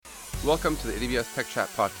Welcome to the AWS Tech Chat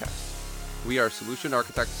podcast. We are solution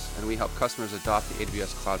architects and we help customers adopt the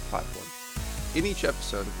AWS Cloud Platform. In each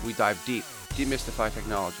episode, we dive deep, demystify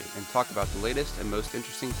technology, and talk about the latest and most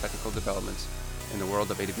interesting technical developments in the world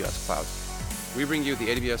of AWS Cloud. We bring you the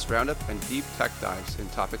AWS Roundup and deep tech dives in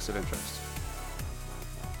topics of interest.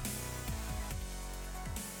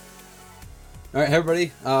 All right, hey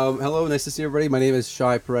everybody. Hello, nice to see everybody. My name is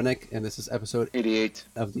Shai Perenik, and this is episode 88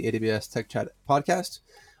 of the AWS Tech Chat podcast.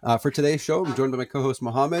 For today's show, I'm joined by my co-host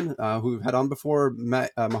Mohammed, who we've had on before.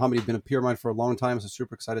 Mohammed, you've been a peer of mine for a long time, so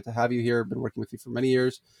super excited to have you here. Been working with you for many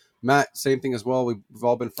years. Matt, same thing as well. We've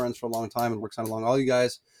all been friends for a long time and works on along all you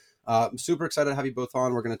guys. I'm super excited to have you both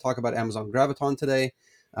on. We're going to talk about Amazon Graviton today.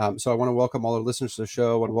 So I want to welcome all our listeners to the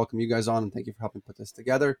show. I want to welcome you guys on, and thank you for helping put this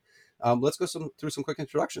together. Let's go through some quick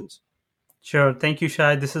introductions. Sure. Thank you,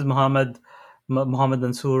 Shai. This is Mohammed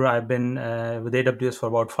Mansoor. I've been with AWS for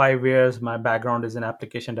about 5 years. My background is in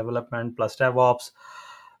application development plus DevOps.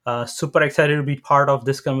 Super excited to be part of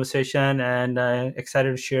this conversation and excited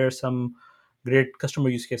to share some great customer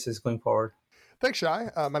use cases going forward. Thanks, Shai.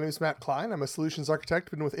 My name is Matt Klein. I'm a solutions architect.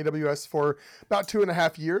 Been with AWS for about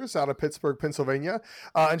 2.5 years out of Pittsburgh, Pennsylvania.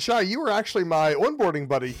 And Shai, you were actually my onboarding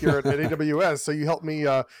buddy here at AWS. So you helped me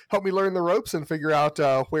learn the ropes and figure out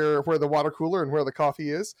where the water cooler and where the coffee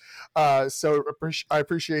is. So I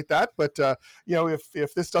appreciate that. But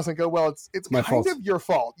if this doesn't go well, it's my kind fault. of your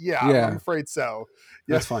fault. Yeah, I'm afraid so.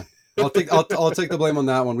 Yeah. That's fine. I'll take the blame on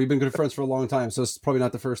that one. We've been good friends for a long time, so it's probably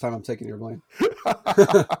not the first time I'm taking your blame.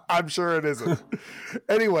 I'm sure it isn't.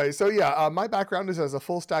 Anyway, so my background is as a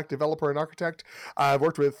full stack developer and architect. I've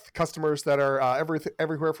worked with customers that are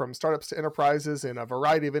everywhere from startups to enterprises in a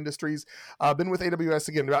variety of industries. I've been with AWS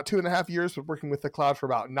again about 2.5 years, but working with the cloud for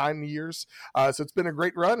about 9 years. So it's been a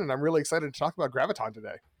great run, and I'm really excited to talk about Graviton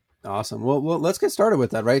today. Awesome. Well, let's get started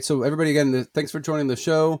with that, right? So everybody, again, thanks for joining the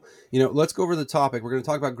show. Let's go over the topic. We're going to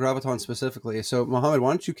talk about Graviton specifically. So Mohammed,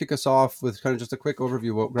 why don't you kick us off with kind of just a quick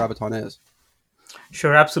overview of what Graviton is?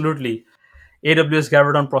 Sure, absolutely. AWS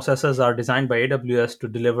Graviton processors are designed by AWS to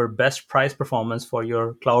deliver best price performance for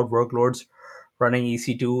your cloud workloads running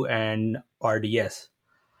EC2 and RDS.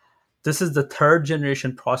 This is the third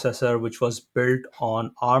generation processor which was built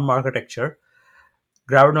on ARM architecture.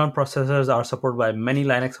 Graviton processors are supported by many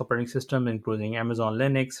Linux operating systems, including Amazon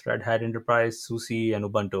Linux, Red Hat Enterprise, SUSE, and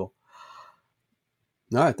Ubuntu. All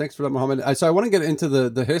right, thanks for that, Mohammed. So I want to get into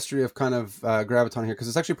the history of kind of Graviton here, because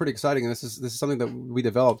it's actually pretty exciting, and this is something that we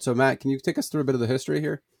developed. So Matt, can you take us through a bit of the history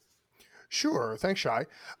here? Sure. Thanks, Shai.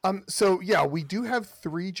 We do have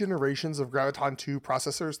 3 generations of Graviton 2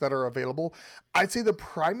 processors that are available. I'd say the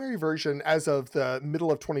primary version, as of the middle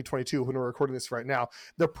of 2022, when we're recording this right now,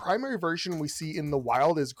 the primary version we see in the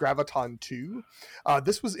wild is Graviton 2.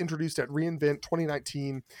 This was introduced at reInvent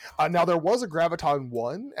 2019. Now, there was a Graviton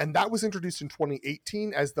 1, and that was introduced in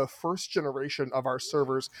 2018 as the first generation of our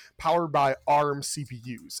servers powered by ARM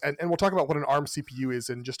CPUs. And we'll talk about what an ARM CPU is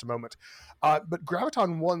in just a moment. But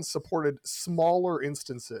Graviton 1 supported smaller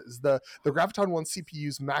instances. The Graviton 1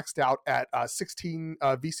 CPUs maxed out at 16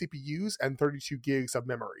 vCPUs and 32 gigs of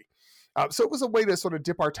memory. So it was a way to sort of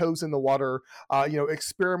dip our toes in the water,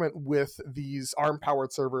 experiment with these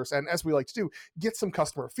ARM-powered servers, and as we like to do, get some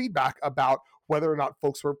customer feedback about whether or not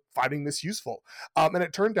folks were finding this useful. And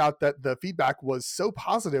it turned out that the feedback was so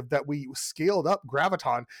positive that we scaled up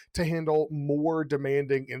Graviton to handle more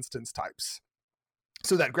demanding instance types.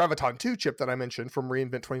 So that Graviton 2 chip that I mentioned from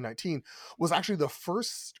reInvent 2019 was actually the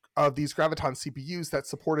first of these Graviton CPUs that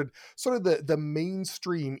supported sort of the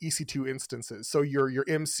mainstream EC2 instances. So your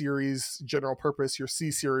M series general purpose, your C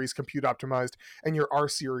series compute optimized, and your R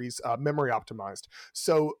series memory optimized.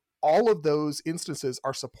 So all of those instances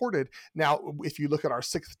are supported. Now, if you look at our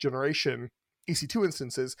 6th generation EC2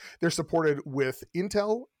 instances, they're supported with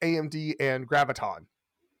Intel, AMD, and Graviton.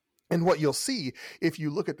 And what you'll see if you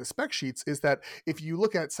look at the spec sheets is that if you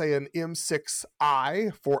look at, say, an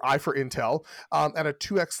M6i for Intel at a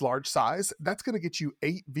 2x large size, that's going to get you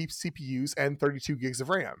 8 vCPUs and 32 gigs of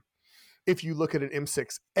RAM. If you look at an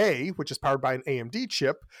M6a, which is powered by an AMD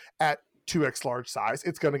chip at 2x large size,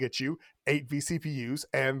 it's going to get you 8 vCPUs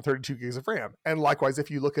and 32 gigs of RAM. And likewise, if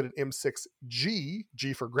you look at an M6G,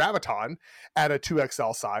 G for Graviton, at a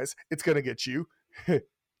 2XL size, it's going to get you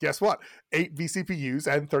guess what? 8 vCPUs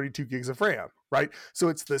and 32 gigs of RAM, right? So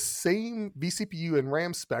it's the same vCPU and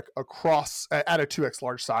RAM spec across at a 2x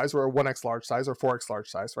large size or a 1x large size or 4x large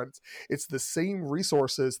size, right? It's the same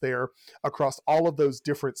resources there across all of those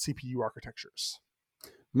different CPU architectures.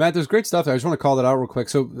 Matt, there's great stuff there. I just want to call that out real quick.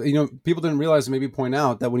 So, people didn't realize, maybe point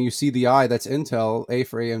out that when you see the I, that's Intel, A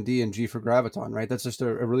for AMD, and G for Graviton, right? That's just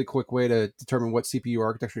a really quick way to determine what CPU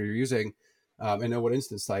architecture you're using. and know what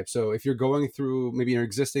instance type. So if you're going through maybe your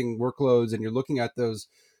existing workloads and you're looking at those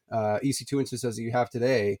EC2 instances that you have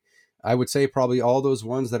today, I would say probably all those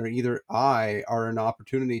ones that are either I are an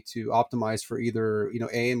opportunity to optimize for either,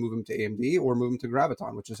 A, and move them to AMD, or move them to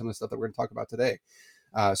Graviton, which is some of the stuff that we're going to talk about today.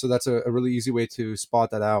 So that's a really easy way to spot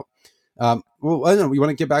that out. Well, I don't know, you want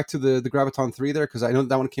to get back to the Graviton 3 there? Because I know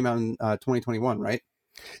that one came out in 2021, right?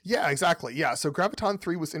 Yeah, exactly. Yeah. So Graviton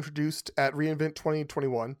 3 was introduced at reInvent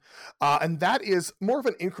 2021. And that is more of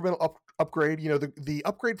an incremental upgrade. The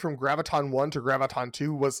upgrade from Graviton 1 to Graviton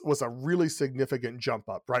 2 was a really significant jump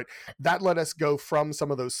up, right? That let us go from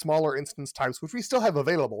some of those smaller instance types, which we still have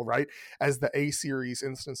available, right, as the A series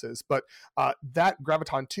instances. But that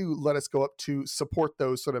Graviton 2 let us go up to support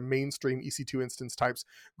those sort of mainstream EC2 instance types.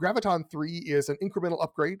 Graviton 3 is an incremental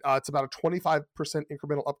upgrade. It's about a 25%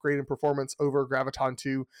 incremental upgrade in performance over Graviton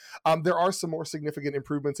 2. There are some more significant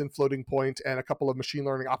improvements in floating point and a couple of machine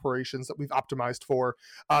learning operations that we've optimized for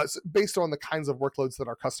based on the kinds of workloads that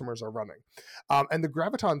our customers are running. And the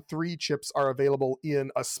Graviton 3 chips are available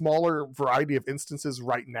in a smaller variety of instances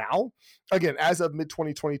right now. Again, as of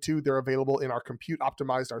mid-2022, they're available in our compute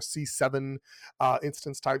optimized, our C7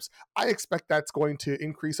 instance types. I expect that's going to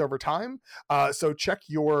increase over time. So check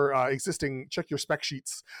your spec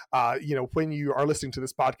sheets, when you are listening to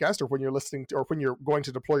this podcast, or when you're listening to, or when you're going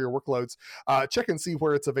to deploy your workloads, check and see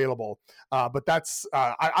where it's available. But that's,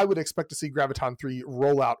 I would expect to see Graviton 3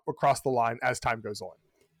 roll out across the line as time goes on.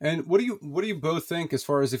 And what do you both think as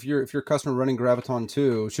far as if you're a customer running Graviton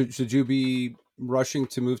 2, should you be rushing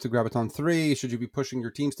to move to Graviton 3? Should you be pushing your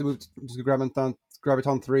teams to move to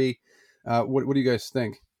Graviton 3? What do you guys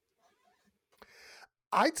think?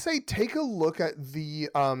 I'd say take a look at the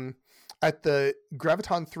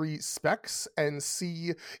Graviton 3 specs and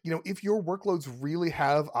see, if your workloads really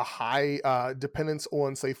have a high dependence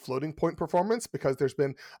on, say, floating point performance, because there's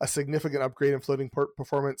been a significant upgrade in floating point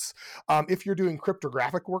performance. If you're doing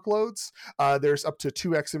cryptographic workloads, there's up to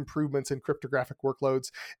 2x improvements in cryptographic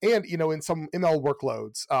workloads. And, in some ML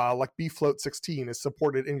workloads, like bfloat 16 is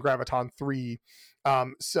supported in Graviton 3.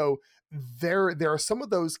 So there are some of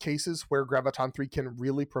those cases where Graviton 3 can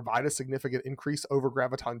really provide a significant increase over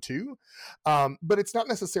Graviton 2, but it's not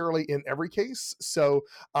necessarily in every case. So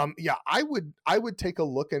I would take a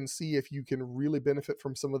look and see if you can really benefit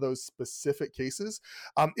from some of those specific cases.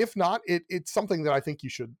 If not, it's something that I think you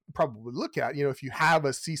should probably look at. If you have a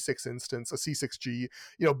C6 instance, a C6G,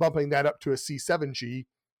 bumping that up to a C7G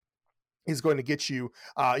is going to get you,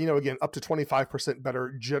 again, up to 25%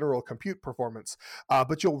 better general compute performance.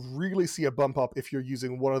 But you'll really see a bump up if you're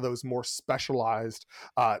using one of those more specialized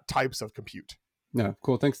types of compute. Yeah,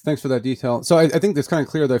 cool. Thanks for that detail. So I think it's kind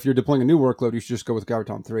of clear that if you're deploying a new workload, you should just go with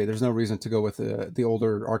Graviton 3. There's no reason to go with the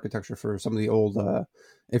older architecture for some of the old,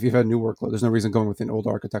 if you've had a new workload, there's no reason going with an old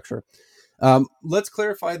architecture. Let's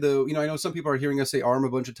clarify though, I know some people are hearing us say ARM a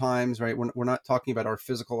bunch of times, right? We're not talking about our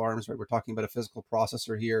physical ARMs, right? We're talking about a physical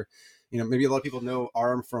processor here. Maybe a lot of people know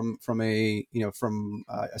ARM from a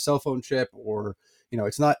cell phone chip, or,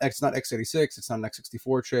 it's not x86, it's not an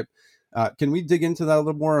x64 chip. Can we dig into that a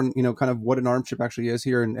little more on, kind of what an ARM chip actually is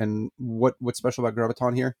here and what's special about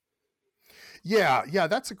Graviton here? Yeah,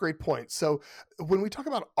 that's a great point. So when we talk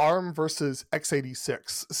about ARM versus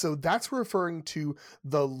x86, so that's referring to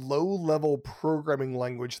the low-level programming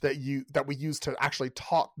language that we use to actually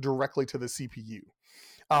talk directly to the CPU.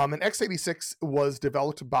 And x86 was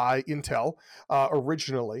developed by Intel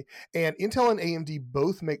originally, and Intel and AMD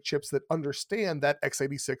both make chips that understand that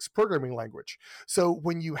x86 programming language. So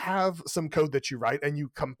when you have some code that you write and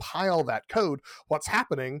you compile that code, what's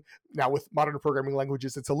happening now with modern programming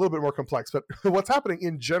languages, it's a little bit more complex, but what's happening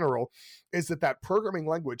in general is that programming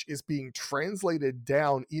language is being translated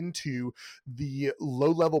down into the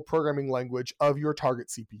low-level programming language of your target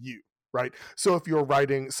CPU. Right. So if you're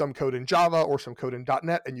writing some code in Java or some code in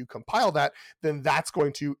 .NET and you compile that, then that's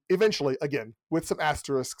going to eventually, again, with some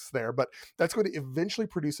asterisks there, but that's going to eventually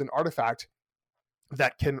produce an artifact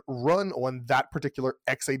that can run on that particular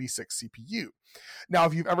x86 CPU. Now,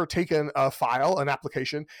 if you've ever taken a file, an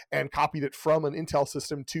application, and copied it from an Intel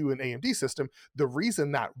system to an AMD system, the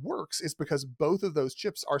reason that works is because both of those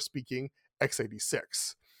chips are speaking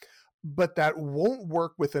x86. But that won't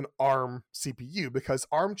work with an ARM CPU because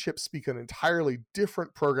ARM chips speak an entirely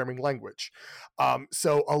different programming language.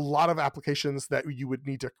 So a lot of applications that you would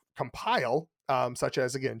need to compile, such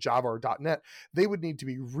as, again, Java or .NET, they would need to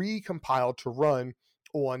be recompiled to run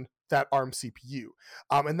on that ARM CPU.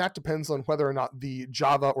 And that depends on whether or not the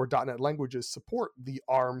Java or .NET languages support the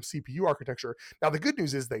ARM CPU architecture. Now, the good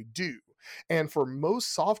news is they do. And for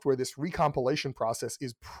most software, this recompilation process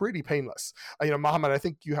is pretty painless. Mohammed, I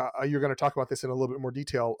think you're going to talk about this in a little bit more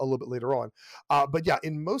detail a little bit later on. But yeah,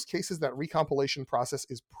 in most cases, that recompilation process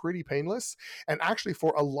is pretty painless. And actually,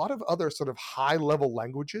 for a lot of other sort of high-level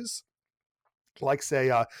languages, like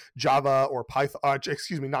say Java or Python,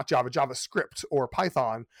 not Java, JavaScript or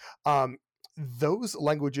Python, those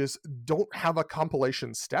languages don't have a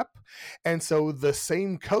compilation step. And so the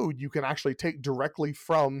same code you can actually take directly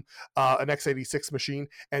from an x86 machine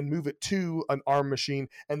and move it to an ARM machine,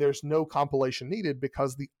 and there's no compilation needed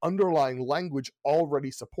because the underlying language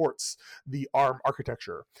already supports the ARM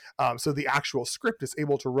architecture. So the actual script is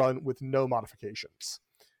able to run with no modifications.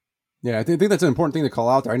 Yeah, I think that's an important thing to call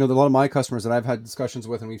out there. I know that a lot of my customers that I've had discussions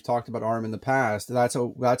with, and we've talked about ARM in the past, that's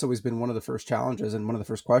always been one of the first challenges, and one of the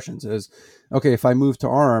first questions is, okay, if I move to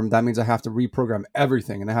ARM, that means I have to reprogram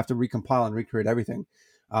everything, and I have to recompile and recreate everything.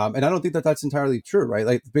 And I don't think that that's entirely true, right?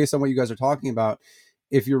 Like, based on what you guys are talking about,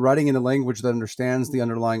 if you're writing in a language that understands the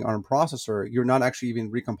underlying ARM processor, you're not actually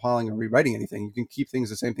even recompiling or rewriting anything. You can keep things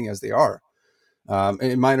the same thing as they are.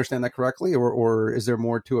 Am I understand that correctly, or is there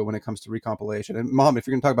more to it when it comes to recompilation? And Mohammed, if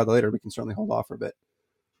you're going to talk about that later, we can certainly hold off for a bit.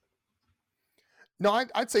 No,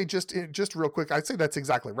 I'd say just real quick, I'd say that's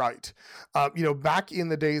exactly right. Back in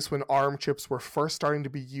the days when ARM chips were first starting to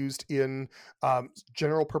be used in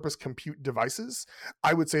general purpose compute devices,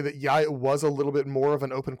 I would say that, yeah, it was a little bit more of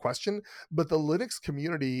an open question, but the Linux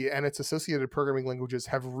community and its associated programming languages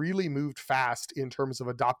have really moved fast in terms of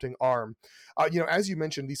adopting ARM. As you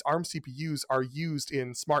mentioned, these ARM CPUs are used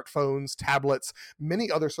in smartphones, tablets,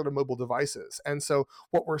 many other sort of mobile devices. And so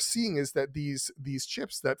what we're seeing is that these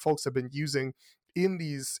chips that folks have been using in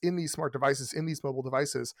these smart devices, in these mobile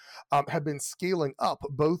devices, have been scaling up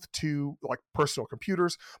both to like personal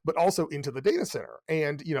computers, but also into the data center.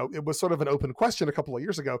 And, it was sort of an open question a couple of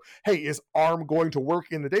years ago. Hey, is ARM going to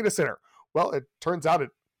work in the data center? Well, it turns out it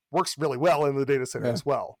works really well in the data center as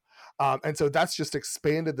well. And so that's just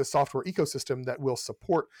expanded the software ecosystem that will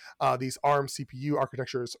support these ARM CPU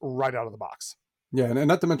architectures right out of the box. Yeah, and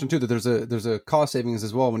not to mention too that there's a cost savings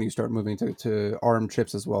as well when you start moving to ARM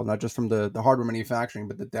chips as well, not just from the hardware manufacturing,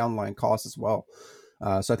 but the downline costs as well.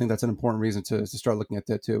 So I think that's an important reason to start looking at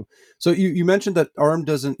that too. So you mentioned that ARM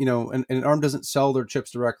doesn't, and ARM doesn't sell their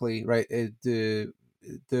chips directly, right? The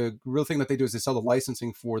real thing that they do is they sell the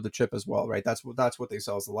licensing for the chip as well, right? That's what they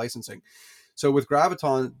sell is the licensing. So with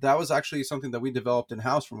Graviton, that was actually something that we developed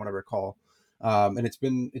in-house from what I recall. And it's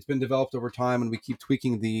been developed over time, and we keep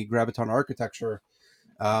tweaking the Graviton architecture.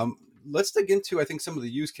 Let's dig into, I think, some of the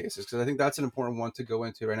use cases, because I think that's an important one to go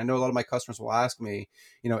into. And I know a lot of my customers will ask me,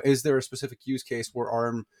 is there a specific use case where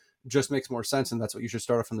ARM just makes more sense, and that's what you should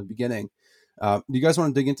start off from the beginning? Do you guys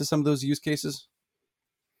want to dig into some of those use cases?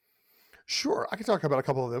 Sure, I can talk about a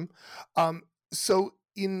couple of them. So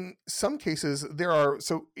in some cases,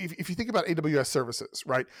 if you think about AWS services,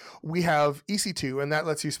 right, we have EC2, and that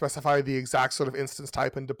lets you specify the exact sort of instance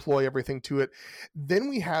type and deploy everything to it. Then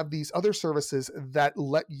we have these other services that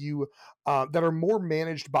let you, that are more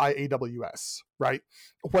managed by AWS, right?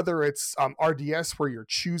 Whether it's RDS, where you're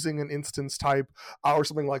choosing an instance type, or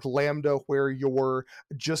something like Lambda, where you're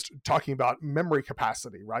just talking about memory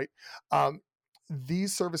capacity, right?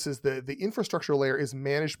 These services, the infrastructure layer is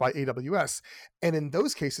managed by AWS. And in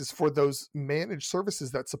those cases, for those managed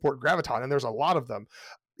services that support Graviton, and there's a lot of them,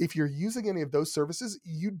 if you're using any of those services,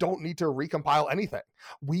 you don't need to recompile anything.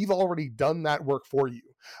 We've already done that work for you.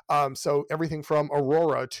 So everything from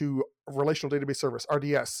Aurora to Relational Database Service,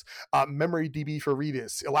 RDS, MemoryDB for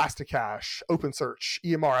Redis, Elasticache, OpenSearch,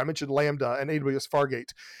 EMR, I mentioned Lambda and AWS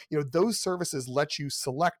Fargate. Those services let you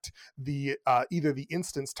select the either the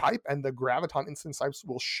instance type, and the Graviton instance types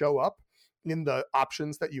will show up in the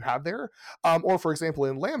options that you have there. Or for example,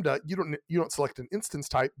 in Lambda, you don't select an instance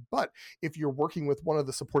type, but if you're working with one of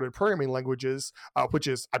the supported programming languages, which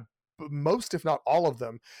is most, if not all of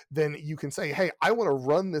them, then you can say, hey, I want to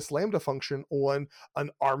run this Lambda function on an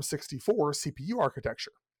ARM64 CPU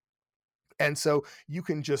architecture. And so you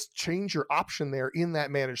can just change your option there in that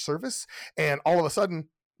managed service, and all of a sudden,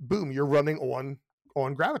 boom, you're running on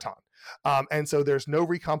Graviton. And so there's no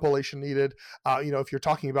recompilation needed. If you're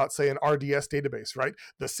talking about, say, an RDS database, right?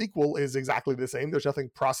 The SQL is exactly the same. There's nothing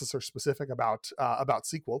processor specific about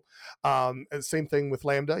SQL. Same thing with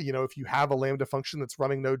Lambda. If you have a Lambda function that's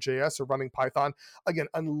running Node.js or running Python, again,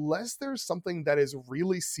 unless there's something that is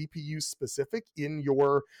really CPU specific in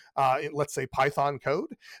your, let's say, Python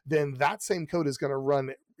code, then that same code is going to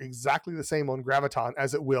run exactly the same on Graviton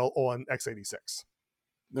as it will on x86.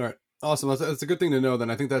 All right. Awesome. That's a good thing to know. Then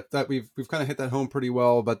I think that we've kind of hit that home pretty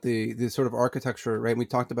well about the sort of architecture, right? And we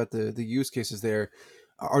talked about the use cases there.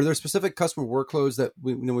 Are there specific customer workloads that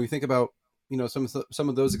when we think about some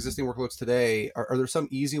of those existing workloads today? Are there some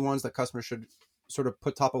easy ones that customers should sort of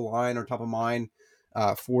put top of line or top of mind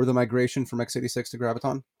for the migration from x86 to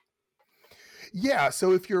Graviton? Yeah,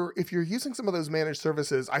 so if you're using some of those managed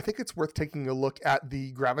services, I think it's worth taking a look at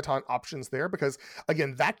the Graviton options there, because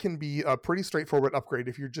again, that can be a pretty straightforward upgrade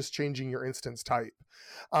if you're just changing your instance type.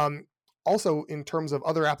 Also, in terms of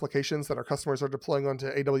other applications that our customers are deploying onto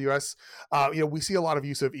AWS, we see a lot of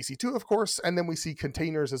use of EC2, of course, and then we see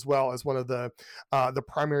containers as well as one of the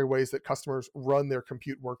primary ways that customers run their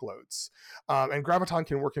compute workloads. And Graviton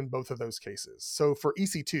can work in both of those cases. So for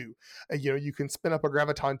EC2, you can spin up a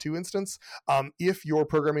Graviton 2 instance. If your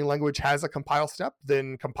programming language has a compile step,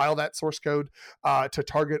 then compile that source code to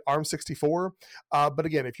target ARM64. But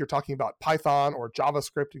again, if you're talking about Python or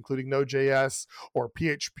JavaScript, including Node.js or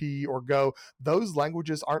PHP or Go, those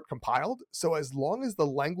languages aren't compiled. So as long as the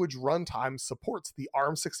language runtime supports the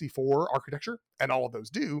ARM64 architecture, and all of those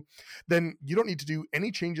do, then you don't need to do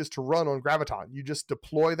any changes to run on Graviton. You just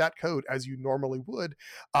deploy that code as you normally would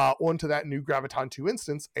onto that new Graviton 2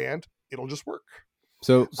 instance, and it'll just work.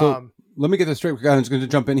 So let me get this straight. I'm just going to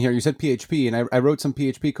jump in here. You said PHP, and I wrote some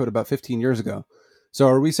PHP code about 15 years ago. So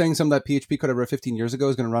are we saying some of that PHP code I wrote 15 years ago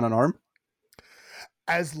is going to run on ARM?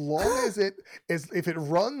 As long as if it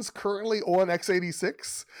runs currently on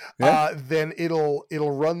x86, then it'll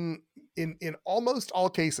run in almost all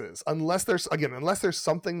cases, unless there's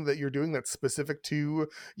something that you're doing that's specific to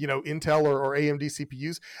Intel or AMD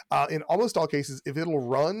CPUs. In almost all cases, if it'll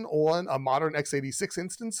run on a modern x86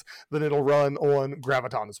 instance, then it'll run on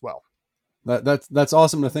Graviton as well. That's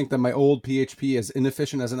awesome to think that my old PHP, as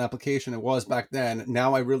inefficient as an application it was back then,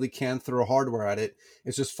 now I really can throw hardware at it.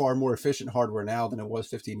 It's just far more efficient hardware now than it was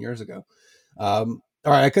 15 years ago. All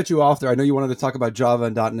right, I cut you off there. I know you wanted to talk about Java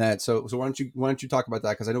and .NET, so why don't you talk about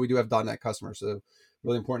that? Because I know we do have .NET customers, so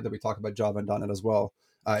really important that we talk about Java and .NET as well.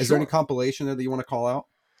 Is there any compilation there that you want to call out?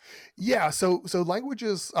 Yeah, so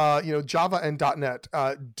languages, Java and .NET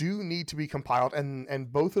do need to be compiled,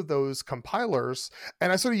 and both of those compilers,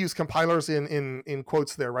 and I sort of use compilers in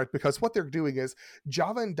quotes there, right? Because what they're doing is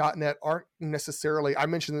Java and .NET aren't necessarily. I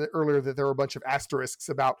mentioned earlier that there are a bunch of asterisks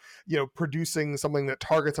about producing something that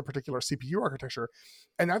targets a particular CPU architecture,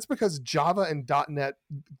 and that's because Java and .NET,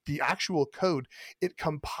 the actual code, it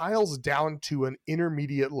compiles down to an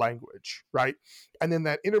intermediate language, right? And then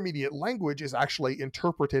that intermediate language is actually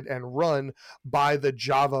interpreted and run by the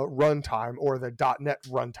Java runtime or the .NET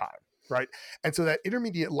runtime, right? And so that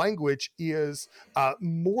intermediate language is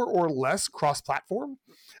more or less cross-platform,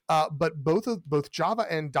 but both Java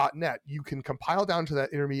and .NET, you can compile down to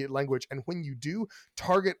that intermediate language, and when you do,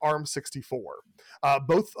 target ARM64.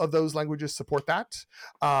 Both of those languages support that,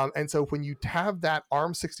 and so when you have that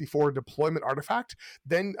ARM64 deployment artifact,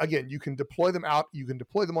 then again, you can deploy them out, you can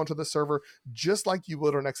deploy them onto the server just like you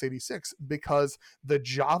would on x86, because the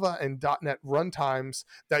Java and .NET runtimes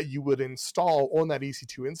that you would install on that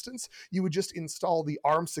EC2 instance, you would just install the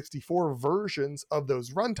ARM64 versions of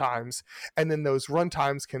those runtimes, and then those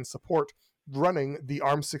runtimes can support running the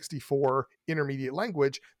ARM64 intermediate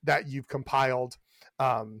language that you've compiled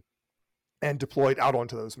and deployed out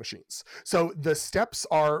onto those machines. So the steps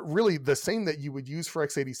are really the same that you would use for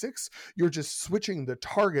x86. You're just switching the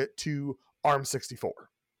target to ARM64.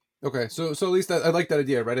 Okay, so at least I like that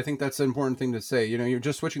idea, right? I think that's an important thing to say. You're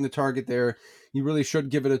just switching the target there. You really should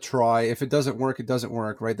give it a try. If it doesn't work, it doesn't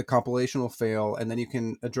work, right? The compilation will fail, and then you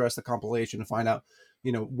can address the compilation and find out,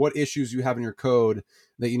 what issues you have in your code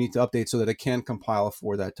that you need to update so that it can compile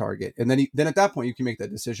for that target. And then at that point, you can make that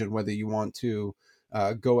decision whether you want to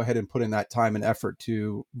go ahead and put in that time and effort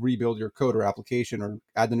to rebuild your code or application or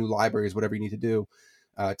add the new libraries, whatever you need to do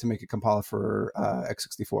to make it compile for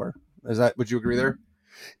x64. Would you agree there?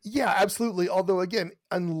 Yeah, absolutely. Although, again,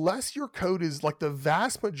 unless your code is like the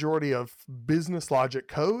vast majority of business logic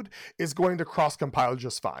code is going to cross compile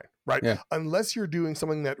just fine, right? Yeah. Unless you're doing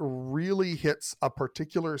something that really hits a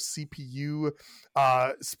particular CPU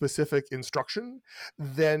specific instruction,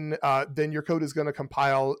 then your code is going to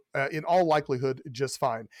compile in all likelihood just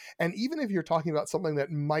fine. And even if you're talking about something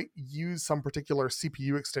that might use some particular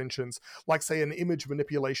CPU extensions, like say an image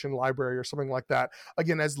manipulation library or something like that,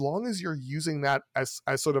 again, as long as you're using that as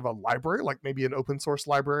sort of a library, like maybe an open source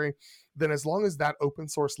library, then as long as that open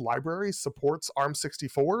source library supports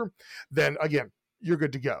ARM64, then again, you're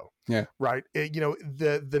good to go. Yeah. Right.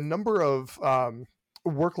 The number of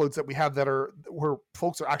workloads that we have that are where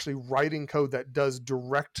folks are actually writing code that does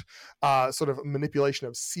direct sort of manipulation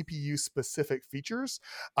of CPU specific features,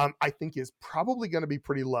 I think is probably going to be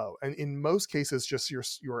pretty low. And in most cases, just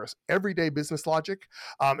your everyday business logic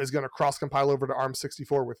is going to cross compile over to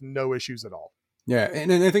ARM64 with no issues at all. Yeah,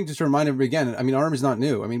 and I think just to remind everybody again, I mean, ARM is not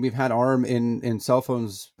new. I mean, we've had ARM in cell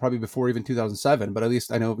phones probably before even 2007, but at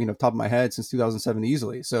least I know, top of my head, since 2007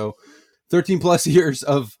 easily. So 13 plus years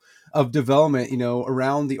of development,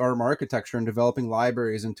 around the ARM architecture and developing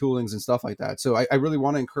libraries and toolings and stuff like that. So I really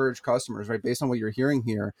want to encourage customers, right, based on what you're hearing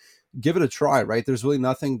here, give it a try, right? There's really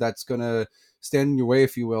nothing that's going to stand in your way,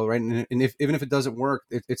 if you will, right? And even if it doesn't work,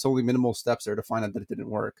 it's only minimal steps there to find out that it didn't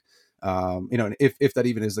work. And if that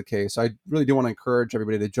even is the case. So I really do want to encourage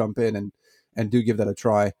everybody to jump in and do give that a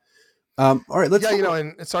try. All right, let's. Yeah,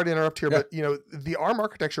 and sorry to interrupt here, but the ARM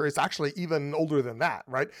architecture is actually even older than that,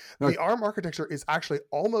 right? The ARM architecture is actually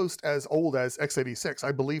almost as old as x86.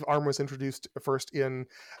 I believe ARM was introduced first in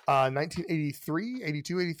 1983,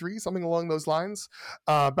 82, 83, something along those lines,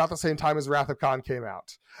 about the same time as Wrath of Khan came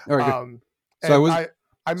out. All right, so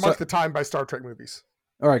I marked the time by Star Trek movies.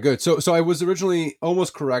 All right, good. So I was originally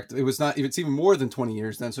almost correct. It was not. It's even more than 20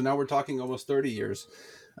 years then. So now we're talking almost 30 years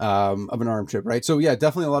of an ARM chip, right? So yeah,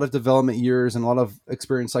 definitely a lot of development years and a lot of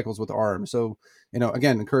experience cycles with ARM. So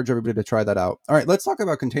again, encourage everybody to try that out. All right, let's talk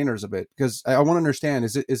about containers a bit, because I want to understand: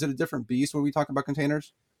 is it a different beast when we talk about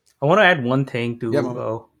containers? I want to add one thing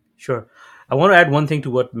to. Sure. I want to add one thing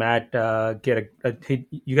to what Matt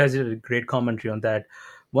you guys did a great commentary on that.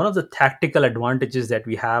 One of the tactical advantages that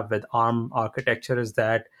we have with ARM architecture is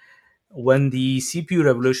that when the CPU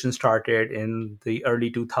revolution started in the early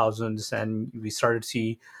 2000s and we started to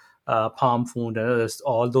see Palm Phone and others,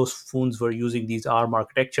 all those phones were using these ARM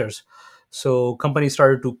architectures. So companies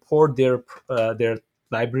started to port their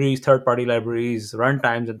libraries, third-party libraries,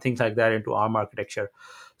 runtimes, and things like that into ARM architecture.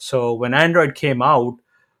 So when Android came out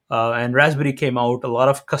and Raspberry came out, a lot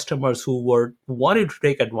of customers who wanted to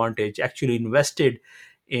take advantage actually invested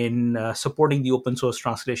in supporting the open source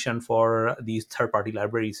translation for these third-party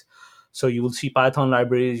libraries. So you will see Python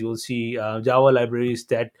libraries, you will see Java libraries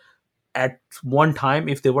that at one time,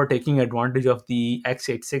 if they were taking advantage of the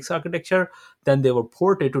x86 architecture, then they were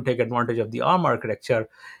ported to take advantage of the ARM architecture.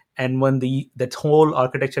 And when that whole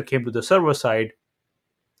architecture came to the server side,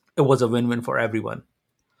 it was a win-win for everyone.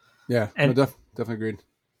 Yeah, and definitely agreed.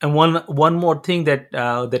 And one more thing that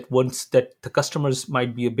the customers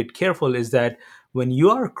might be a bit careful is that when you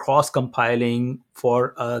are cross compiling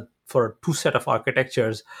for two set of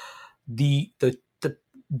architectures, the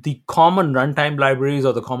common runtime libraries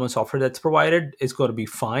or the common software that's provided is going to be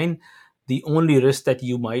fine. The only risk that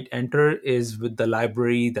you might enter is with the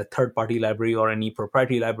library, the third-party library or any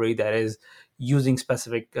proprietary library that is using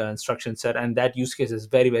specific instruction set, and that use case is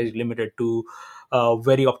very, very limited to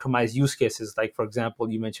very optimized use cases. Like, for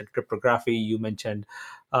example, you mentioned cryptography, you mentioned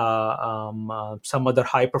some other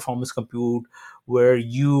high-performance compute where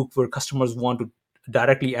customers want to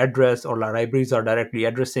directly address, or libraries are directly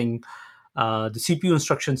addressing the CPU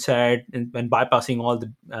instruction set and bypassing all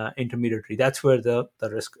the intermediary. That's where the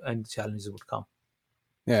risk and the challenges would come.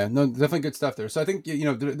 Yeah, no, definitely good stuff there. So I think,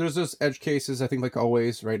 there's those edge cases, I think, like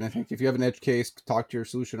always, right? And I think if you have an edge case, talk to your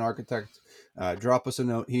solution architect, drop us a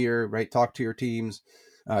note here, right? Talk to your teams,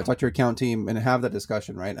 talk to your account team, and have that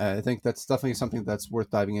discussion, right? I think that's definitely something that's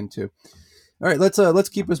worth diving into. All right, let's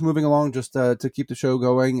keep this moving along just to keep the show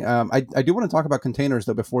going. I do want to talk about containers,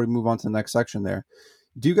 though, before we move on to the next section there.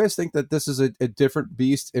 Do you guys think that this is a different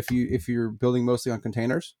beast if you're building mostly on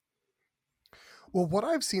containers? Well, what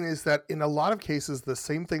I've seen is that in a lot of cases, the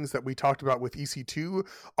same things that we talked about with EC2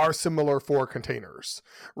 are similar for containers,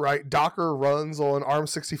 right? Docker runs on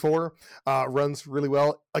ARM64, runs really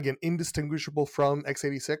well, again, indistinguishable from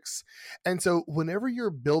x86. And so whenever you're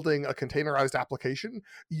building a containerized application,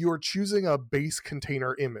 you're choosing a base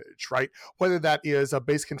container image, right? Whether that is a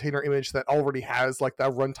base container image that already has like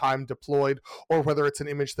that runtime deployed, or whether it's an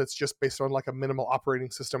image that's just based on like a minimal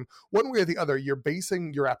operating system, one way or the other, you're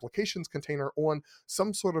basing your application's container on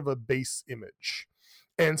some sort of a base image.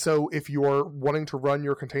 And so if you're wanting to run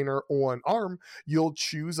your container on ARM, you'll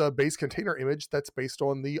choose a base container image that's based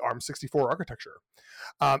on the ARM64 architecture.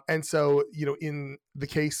 And so, in the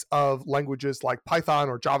case of languages like Python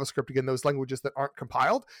or JavaScript, again, those languages that aren't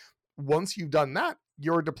compiled, once you've done that,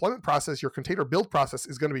 your deployment process, your container build process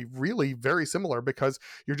is going to be really very similar, because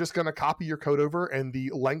you're just going to copy your code over and the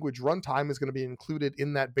language runtime is going to be included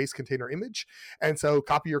in that base container image. And so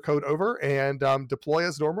copy your code over and deploy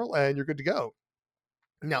as normal, and you're good to go.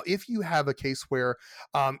 Now, if you have a case where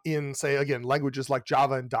in, say, again, languages like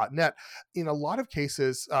Java and .NET, in a lot of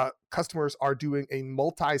cases, customers are doing a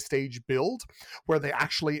multi-stage build where they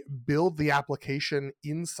actually build the application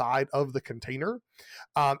inside of the container.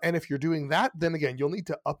 And if you're doing that, then again, you'll need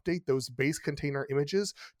to update those base container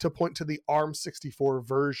images to point to the ARM64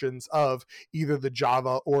 versions of either the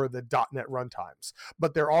Java or the .NET runtimes.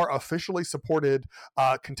 But there are officially supported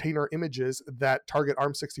container images that target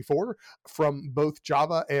ARM64 from both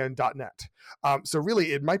Java and .NET. So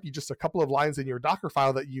really, it might be just a couple of lines in your Docker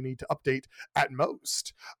file that you need to update at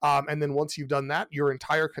most. And then once you've done that, your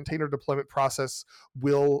entire container deployment process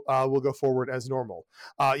will go forward as normal.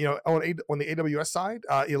 On the AWS side,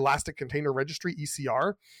 Elastic Container Registry,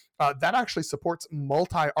 ECR, that actually supports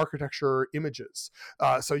multi-architecture images.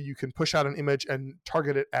 So you can push out an image and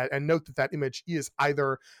target it and note that image is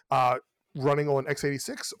either running on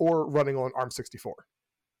x86 or running on ARM64.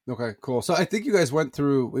 Okay, cool. So I think you guys went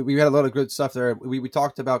through, we had a lot of good stuff there. We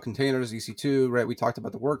talked about containers, EC2, right? We talked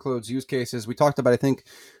about the workloads, use cases. We talked about, I think,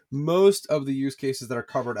 most of the use cases that are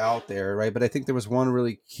covered out there, right? But I think there was one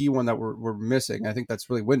really key one that we're missing. I think that's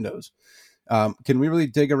really Windows. Can we really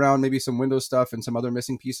dig around maybe some Windows stuff and some other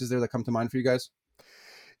missing pieces there that come to mind for you guys?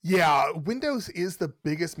 Yeah, Windows is the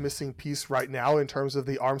biggest missing piece right now in terms of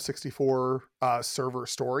the ARM64 server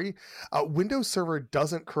story. Windows Server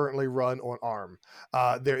doesn't currently run on ARM.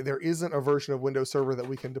 There isn't a version of Windows Server that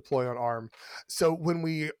we can deploy on ARM. So when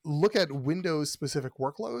we look at Windows-specific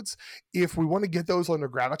workloads, if we want to get those onto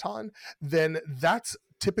Graviton, then that's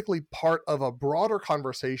typically part of a broader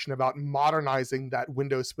conversation about modernizing that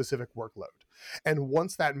Windows-specific workload. And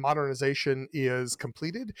once that modernization is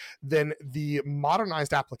completed, then the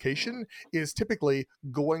modernized application is typically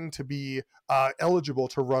going to be eligible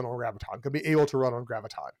to run on Graviton, going to be able to run on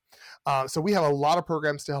Graviton. So we have a lot of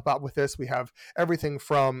programs to help out with this. We have everything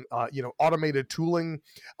from automated tooling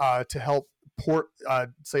to help port,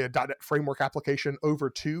 say, a .NET Framework application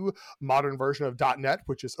over to modern version of .NET,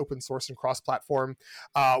 which is open source and cross-platform.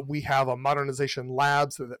 We have a modernization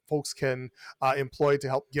labs that folks can employ to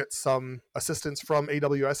help get some assistance from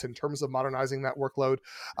AWS in terms of modernizing that workload.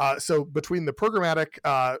 So between the programmatic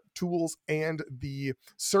tools and the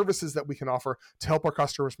services that we can offer to help our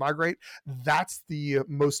customers migrate, that's the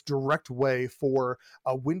most direct way for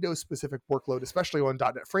a Windows-specific workload, especially on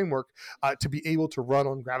 .NET Framework, to be able to run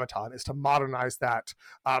on Graviton, is to modernize that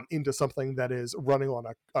into something that is running on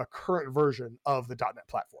a current version of the .NET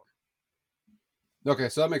platform. Okay,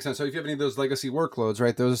 so that makes sense. So if you have any of those legacy workloads,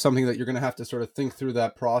 right, those are something that you're going to have to sort of think through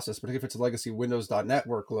that process. But if it's a legacy Windows.NET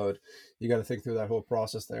workload, you got to think through that whole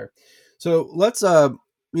process there. So let's,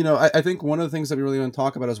 I think one of the things that we really want to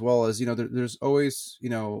talk about as well is, there's always,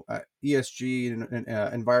 ESG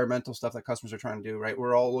and environmental stuff that customers are trying to do, right?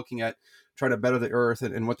 We're all looking at trying to better the earth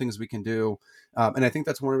and what things we can do. And I think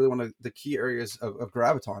that's one of the key areas of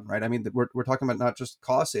Graviton, right? I mean, we're talking about not just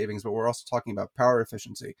cost savings, but we're also talking about power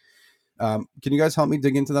efficiency. Can you guys help me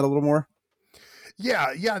dig into that a little more?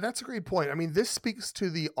 Yeah, that's a great point. I mean, this speaks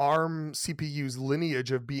to the ARM CPU's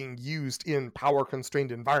lineage of being used in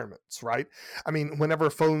power-constrained environments, right? I mean,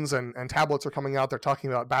 whenever phones and tablets are coming out, they're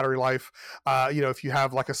talking about battery life. If you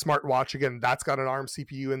have like a smartwatch, again, that's got an ARM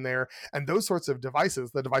CPU in there. And those sorts of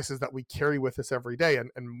devices, the devices that we carry with us every day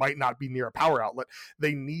and might not be near a power outlet,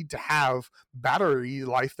 they need to have battery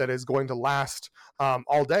life that is going to last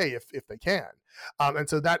all day if they can. And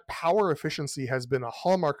so that power efficiency has been a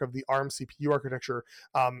hallmark of the ARM CPU architecture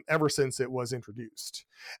ever since it was introduced.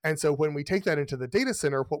 And so when we take that into the data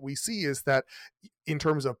center, what we see is that in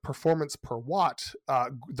terms of performance per watt,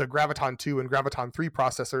 the Graviton 2 and Graviton 3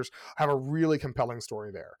 processors have a really compelling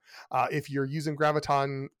story there. If you're using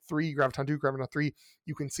Graviton 3, Graviton 2, Graviton 3,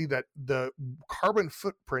 you can see that the carbon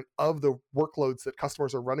footprint of the workloads that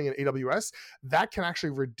customers are running in AWS, that can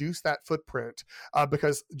actually reduce that footprint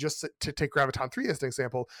because just to take Graviton 3 as an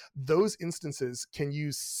example, those instances can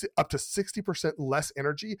use up to 60% less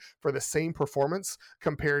energy for the same performance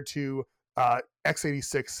compared to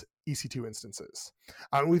x86 EC2 instances.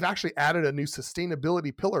 We've actually added a new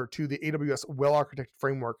sustainability pillar to the AWS well-architected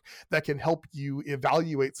framework that can help you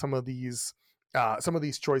evaluate some of these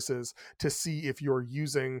choices to see if you're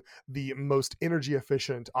using the most energy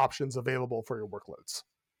efficient options available for your workloads.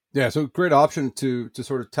 Yeah, so great option to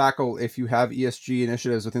sort of tackle if you have ESG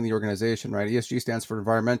initiatives within the organization, right? ESG stands for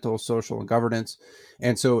environmental, social, and governance.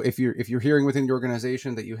 And so if you're hearing within the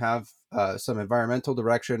organization that you have some environmental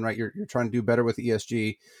direction, right, you're trying to do better with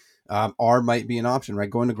ESG, ARM might be an option, right?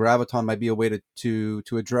 Going to Graviton might be a way to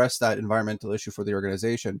address that environmental issue for the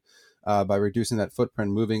organization by reducing that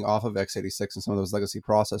footprint, moving off of x86 and some of those legacy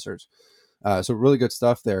processors. So really good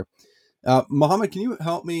stuff there. Mohammed, can you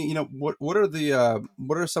help me? What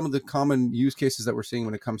are some of the common use cases that we're seeing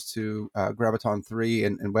when it comes to Graviton 3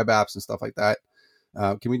 and web apps and stuff like that?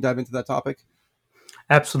 Can we dive into that topic?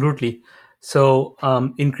 Absolutely. So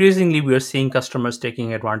increasingly, we are seeing customers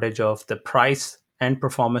taking advantage of the price and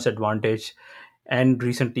performance advantage, and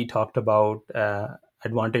recently talked about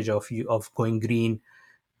advantage of going green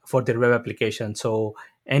for their web application. So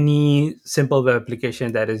any simple web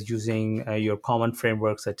application that is using your common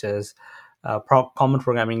frameworks such as common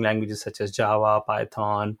programming languages such as Java,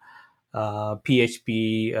 Python,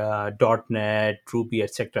 PHP, .NET, Ruby,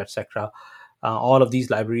 etc., etc. All of these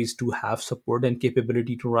libraries do have support and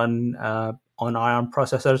capability to run on ARM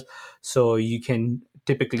processors, so you can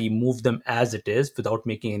typically move them as it is without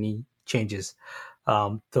making any changes.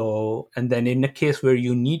 And then in a case where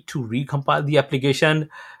you need to recompile the application,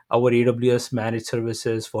 our AWS managed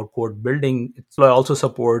services for code building it also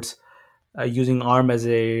supports using ARM as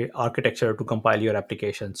a architecture to compile your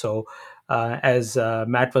application. So, as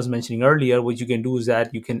Matt was mentioning earlier, what you can do is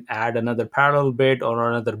that you can add another parallel bit or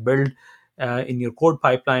another build in your code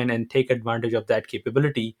pipeline and take advantage of that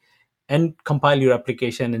capability and compile your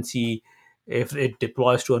application and see if it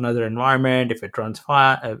deploys to another environment, if it runs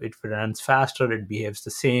faster, it behaves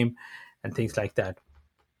the same, and things like that.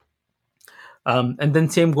 And then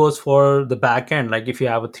same goes for the back end. Like if you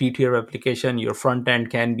have a 3-tier application, your front end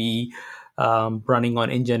can be running on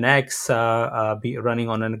Nginx, be running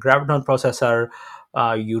on a Graviton processor.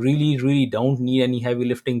 You really don't need any heavy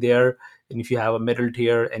lifting there. And if you have a middle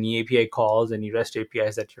tier, any API calls, any REST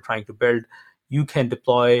APIs that you're trying to build, you can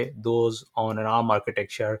deploy those on an ARM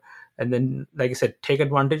architecture. And then, like I said, take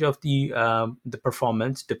advantage of the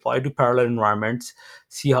performance, deploy to parallel environments,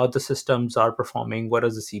 see how the systems are performing, what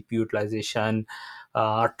is the CPU utilization,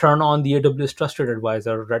 turn on the AWS Trusted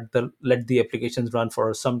Advisor, let the applications run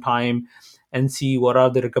for some time, and see what are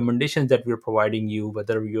the recommendations that we're providing you,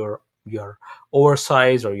 whether you're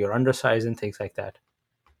oversized or you're undersized and things like that.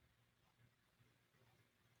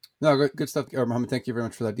 No, good stuff, Mohammed. Thank you very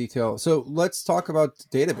much for that detail. So let's talk about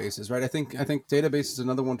databases, right? I think database is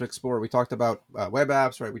another one to explore. We talked about web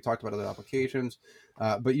apps, right? We talked about other applications,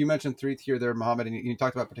 but you mentioned 3-tier there, Mohammed, and you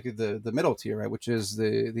talked about particularly the middle tier, right? Which is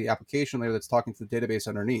the application layer that's talking to the database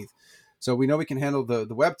underneath. So we know we can handle the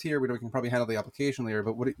web tier. We know we can probably handle the application layer,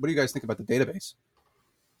 but what do you guys think about the database?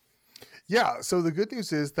 Yeah, so the good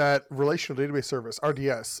news is that Relational Database Service,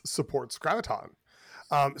 RDS, supports Graviton.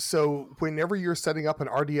 So whenever you're setting up an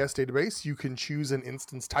RDS database, you can choose an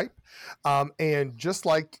instance type. And just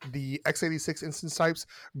like the x86 instance types,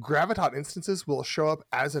 Graviton instances will show up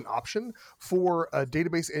as an option for a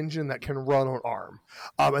database engine that can run on ARM.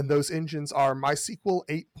 And those engines are MySQL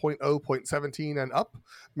 8.0.17 and up,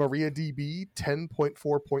 MariaDB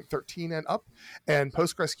 10.4.13 and up, and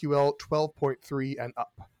PostgreSQL 12.3 and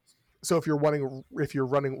up. So if you're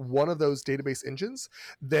running one of those database engines,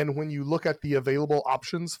 then when you look at the available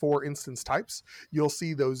options for instance types, you'll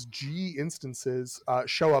see those G instances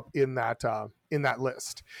show up in that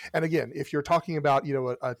list. And again, if you're talking about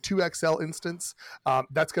a 2XL instance,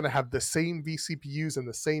 that's going to have the same vCPUs and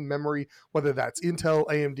the same memory, whether that's Intel,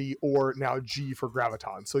 AMD, or now G for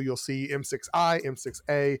Graviton. So you'll see M6i,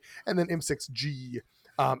 M6a, and then M6G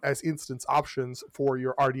as instance options for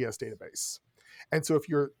your RDS database. And so if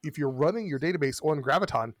you're running your database on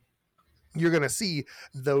Graviton, you're going to see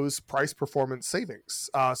those price performance savings.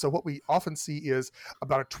 So what we often see is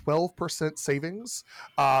about a 12% savings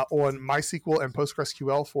on MySQL and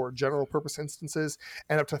PostgreSQL for general purpose instances,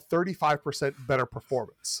 and up to 35% better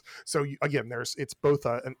performance. So again, it's both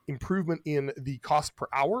an improvement in the cost per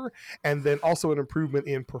hour, and then also an improvement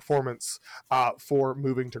in performance for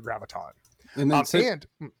moving to Graviton. And then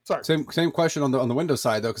same question on the Windows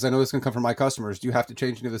side, though, because I know this can come from my customers. Do you have to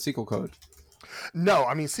change any of the SQL code? No,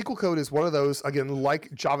 I mean, SQL code is one of those, again, like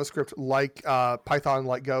JavaScript, like Python,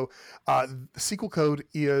 like Go. SQL code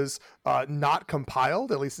is not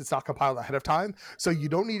compiled, at least it's not compiled ahead of time. So you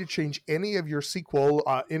don't need to change any of your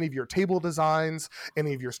SQL, any of your table designs,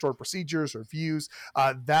 any of your stored procedures or views.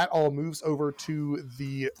 That all moves over to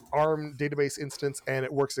the ARM database instance, and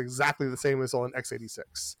it works exactly the same as on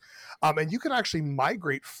x86. And you can actually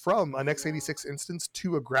migrate from an x86 instance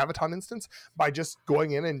to a Graviton instance by just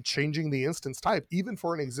going in and changing the instance type, even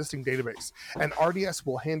for an existing database. And RDS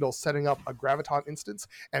will handle setting up a Graviton instance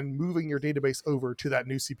and moving your database over to that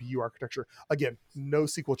new CPU architecture. Again, no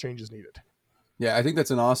SQL changes needed. Yeah, I think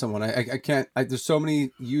that's an awesome one. There's so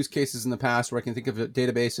many use cases in the past where I can think of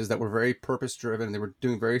databases that were very purpose driven. They were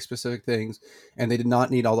doing very specific things, and they did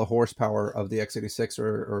not need all the horsepower of the x86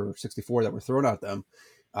 or 64 that were thrown at them.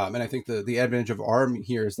 And I think the advantage of ARM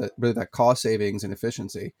here is that really that cost savings and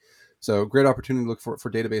efficiency. So great opportunity to look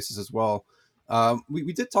for databases as well.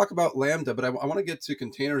 We did talk about Lambda, but I want to get to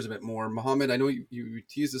containers a bit more. Mohammed, I know you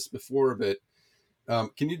teased this before a bit.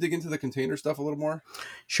 Can you dig into the container stuff a little more?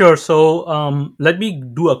 Sure. So let me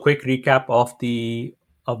do a quick recap of the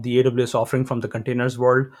AWS offering from the containers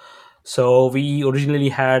world. So we originally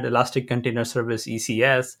had Elastic Container Service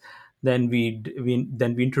 (ECS). Then we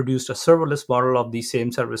introduced a serverless model of the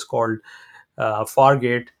same service called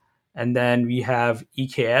Fargate, and then we have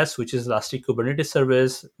EKS, which is Elastic Kubernetes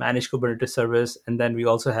Service, Managed Kubernetes Service, and then we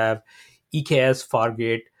also have EKS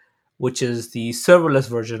Fargate, which is the serverless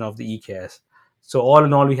version of the EKS. So all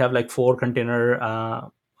in all, we have like four container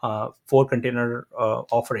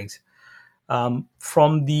offerings.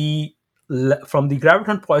 From the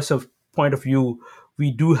Graviton point of view, we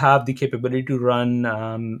do have the capability to run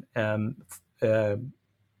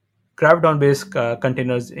Graviton-based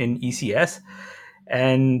containers in ECS.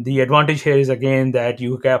 And the advantage here is again that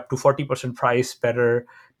you get up to 40%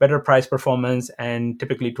 better price performance, and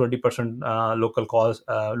typically 20%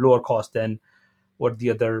 lower cost than the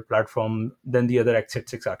other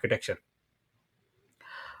x86 architecture.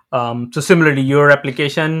 So similarly, your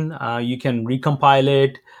application, you can recompile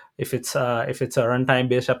it if it's a runtime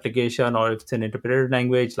based application, or if it's an interpreted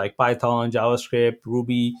language like Python, JavaScript,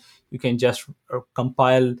 Ruby. You can just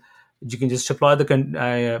compile. You can just deploy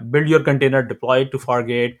build your container, deploy it to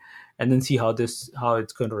Fargate, and then see how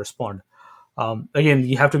it's going to respond. Again,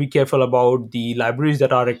 you have to be careful about the libraries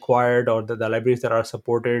that are required, or the libraries that are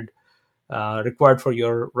supported, required for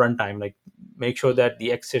your runtime. Like, make sure that the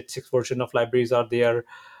x86 version of libraries are there.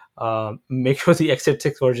 Make sure the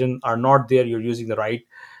x86 version are not there. You're using the right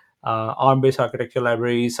ARM-based architecture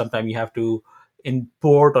libraries. Sometimes you have to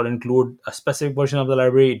import or include a specific version of the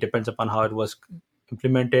library. It depends upon how it was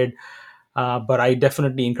implemented. But I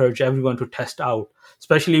definitely encourage everyone to test out,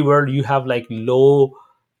 especially where you have like low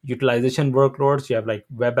utilization workloads. You have like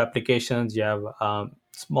web applications. You have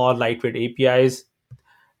small, lightweight APIs.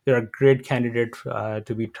 They're a great candidate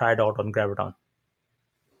to be tried out on Graviton.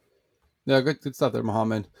 Yeah, good stuff there,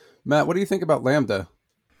 Mohammed. Matt, what do you think about Lambda?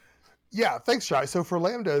 Yeah, thanks, Shai. So for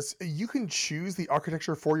Lambdas, you can choose the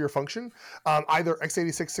architecture for your function, either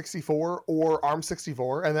x86 64 or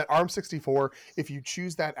ARM64. And that ARM64, if you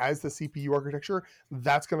choose that as the CPU architecture,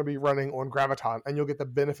 that's going to be running on Graviton, and you'll get the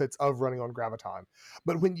benefits of running on Graviton.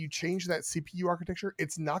 But when you change that CPU architecture,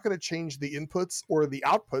 it's not going to change the inputs or the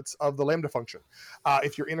outputs of the Lambda function.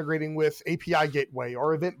 If you're integrating with API Gateway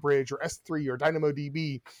or EventBridge or S3 or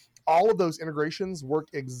DynamoDB, all of those integrations work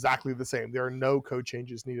exactly the same. There are no code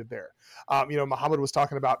changes needed there. Mohammed was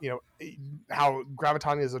talking about, how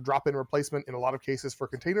Graviton is a drop-in replacement in a lot of cases for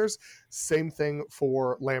containers. Same thing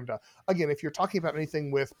for Lambda. Again, if you're talking about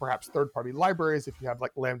anything with perhaps third-party libraries, if you have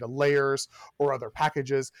like Lambda layers or other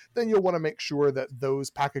packages, then you'll want to make sure that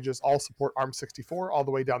those packages all support ARM64 all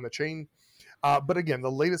the way down the chain. But again,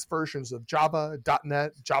 the latest versions of Java,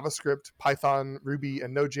 .NET, JavaScript, Python, Ruby,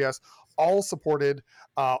 and Node.js all supported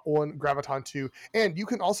on Graviton 2. And you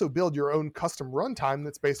can also build your own custom runtime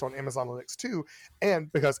that's based on Amazon Linux 2.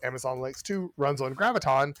 And because Amazon Linux 2 runs on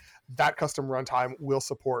Graviton, that custom runtime will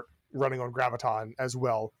support running on Graviton as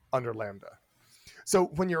well under Lambda. So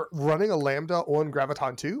when you're running a Lambda on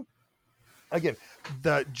Graviton 2, again,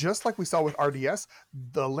 just like we saw with RDS,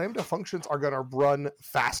 the Lambda functions are going to run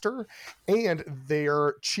faster, and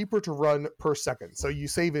they're cheaper to run per second. So you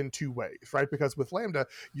save in two ways, right? Because with Lambda,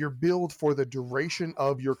 you're billed for the duration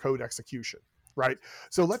of your code execution, right?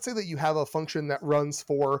 So let's say that you have a function that runs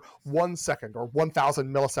for 1 second or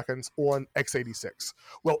 1,000 milliseconds on x86.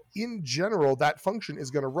 Well, in general, that function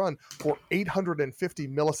is going to run for 850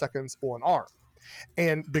 milliseconds on ARM.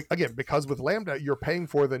 And again, because with Lambda, you're paying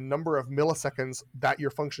for the number of milliseconds that your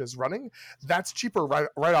function is running. That's cheaper right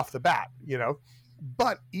off the bat,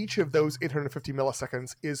 But each of those 850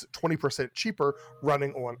 milliseconds is 20% cheaper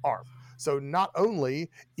running on ARM. So not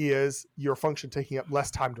only is your function taking up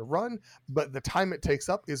less time to run, but the time it takes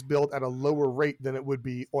up is billed at a lower rate than it would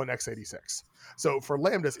be on x86. So for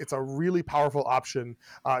Lambdas, it's a really powerful option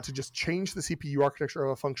to just change the CPU architecture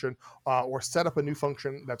of a function or set up a new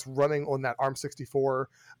function that's running on that ARM64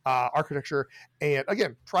 architecture. And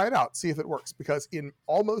again, try it out, see if it works, because in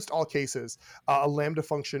almost all cases, a Lambda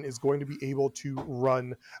function is going to be able to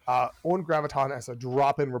run on Graviton as a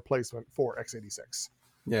drop-in replacement for x86.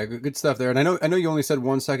 Yeah, good stuff there. And I know you only said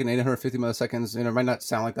 1 second, 850 milliseconds. It might not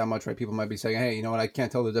sound like that much, right? People might be saying, hey, you know what? I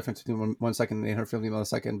can't tell the difference between 1 second and 850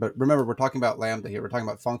 millisecond. But remember, we're talking about Lambda here. We're talking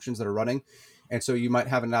about functions that are running. And so you might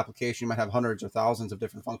have an application, you might have hundreds or thousands of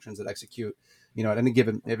different functions that execute, at any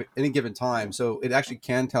given time. So it actually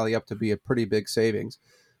can tally up to be a pretty big savings.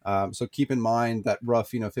 So keep in mind that rough,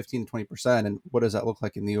 15 to 20%. And what does that look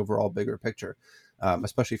like in the overall bigger picture,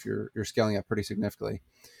 especially if you're scaling up pretty significantly.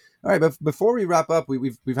 All right, but before we wrap up,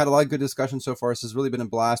 we've had a lot of good discussion so far. This has really been a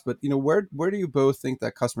blast. But where do you both think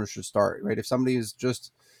that customers should start? Right, if somebody is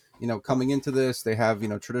just coming into this, they have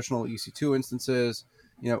traditional EC2 instances.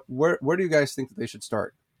 Where do you guys think that they should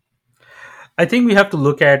start? I think we have to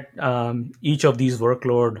look at each of these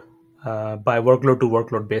workload by workload to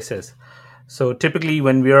workload basis. So typically,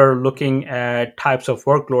 when we are looking at types of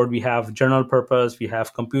workload, we have general purpose, we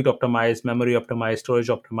have compute optimized, memory optimized, storage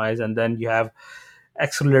optimized, and then you have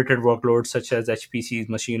accelerated workloads such as HPCs,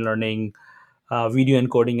 machine learning, video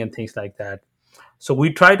encoding, and things like that. So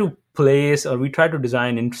we try to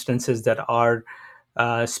design instances that are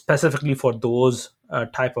specifically for those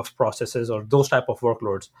type of processes or those type of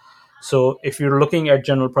workloads. So if you're looking at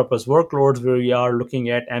general purpose workloads where we are looking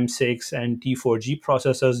at M6 and T4G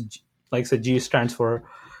processors, like I said, G stands for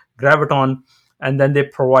Graviton, and then they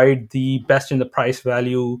provide the best in the price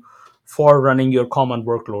value for running your common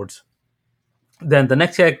workloads. Then the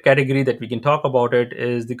next category that we can talk about it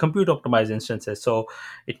is the compute optimized instances. So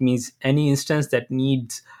it means any instance that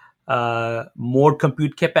needs more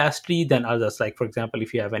compute capacity than others. Like, for example,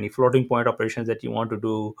 if you have any floating point operations that you want to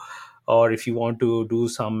do, or if you want to do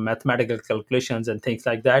some mathematical calculations and things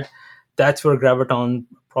like that, that's where Graviton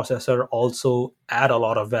processor also add a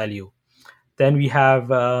lot of value. Then we have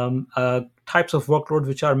types of workloads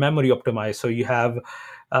which are memory optimized. So you have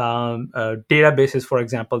databases, for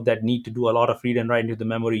example, that need to do a lot of read and write into the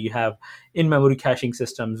memory. You have in-memory caching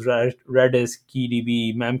systems, Redis,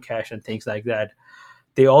 KeyDB, Memcache, and things like that.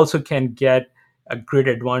 They also can get a great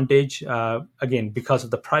advantage, again, because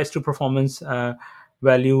of the price to performance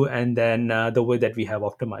value, and then the way that we have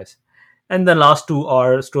optimized. And the last two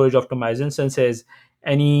are storage optimized instances.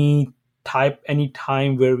 Any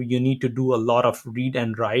time where you need to do a lot of read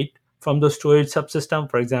and write from the storage subsystem.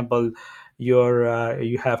 For example,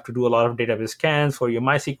 you have to do a lot of database scans for your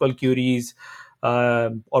MySQL queries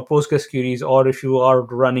or Postgres queries, or if you are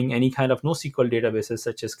running any kind of NoSQL databases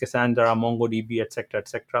such as Cassandra, MongoDB,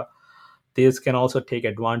 etc., these can also take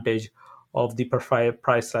advantage of the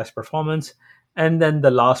price/performance. And then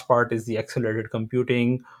the last part is the accelerated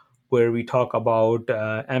computing, where we talk about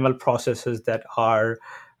ML processes that are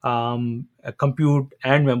compute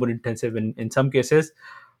and memory intensive in some cases.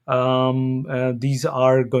 These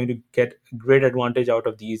are going to get great advantage out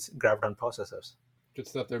of these Graviton processors. Good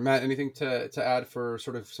stuff there. Matt, anything to add for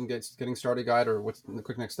sort of some getting started guide, or what's the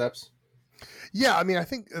quick next steps? Yeah, I mean, I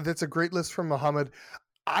think that's a great list from Mohammed.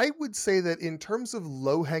 I would say that in terms of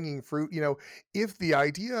low-hanging fruit, if the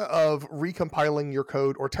idea of recompiling your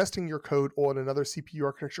code or testing your code on another CPU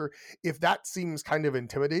architecture, if that seems kind of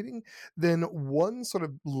intimidating, then one sort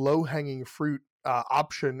of low-hanging fruit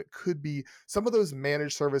option could be some of those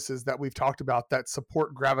managed services that we've talked about that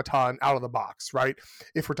support Graviton out of the box, right?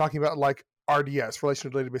 If we're talking about like RDS,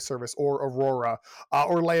 Relational Database Service, or Aurora,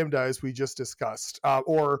 or Lambda, as we just discussed,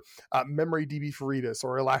 or MemoryDB for Redis,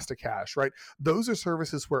 or Elasticache, right? Those are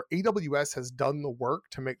services where AWS has done the work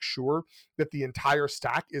to make sure that the entire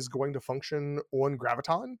stack is going to function on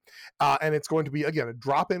Graviton, and it's going to be, again, a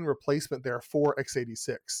drop-in replacement there for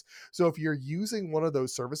x86. So if you're using one of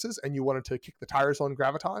those services and you wanted to kick the tires on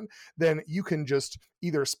Graviton, then you can just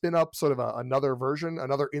either spin up sort of another version,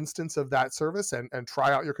 another instance of that service and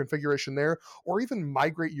try out your configuration there, or even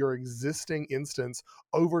migrate your existing instance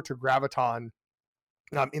over to Graviton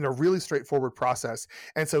in a really straightforward process.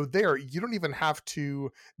 And so there, you don't even have to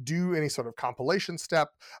do any sort of compilation step.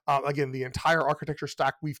 Again, the entire architecture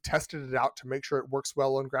stack, we've tested it out to make sure it works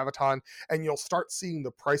well on Graviton, and you'll start seeing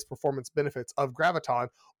the price performance benefits of Graviton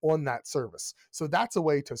on that service. So that's a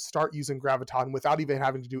way to start using Graviton without even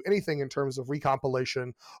having to do anything in terms of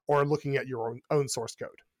recompilation or looking at your own source code.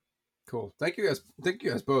 Cool. Thank you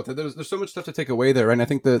guys both. There's so much stuff to take away there. And I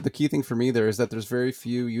think the key thing for me there is that there's very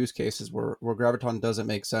few use cases where Graviton doesn't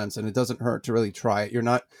make sense, and it doesn't hurt to really try it. You're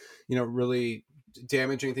not, really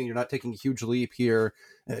damaging anything. You're not taking a huge leap here.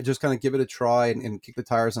 Just kind of give it a try and kick the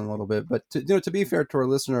tires on a little bit. But to be fair to our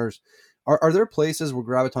listeners, are there places where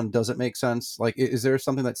Graviton doesn't make sense? Like, is there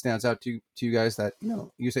something that stands out to you guys that,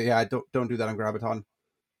 you say, yeah, don't do that on Graviton?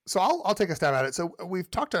 So I'll take a stab at it. So we've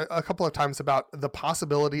talked a couple of times about the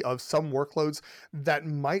possibility of some workloads that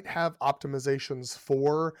might have optimizations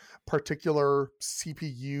for particular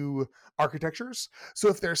CPU architectures. So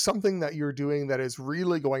if there's something that you're doing that is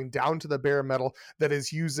really going down to the bare metal, that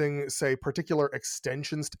is using, say, particular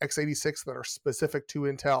extensions to x86 that are specific to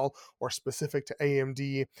Intel or specific to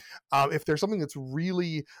AMD, if there's something that's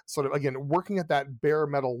really sort of, again, working at that bare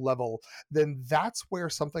metal level, then that's where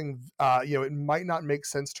something, it might not make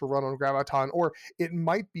sense to run on Graviton, or it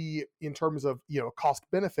might be, in terms of cost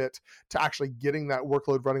benefit to actually getting that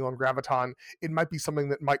workload running on Graviton, it might be something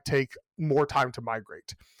that might take more time to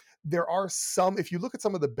migrate. There are some, if you look at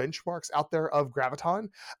some of the benchmarks out there of Graviton,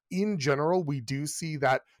 in general, we do see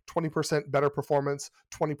that 20% better performance,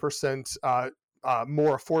 20%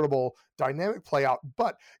 more affordable dynamic playout.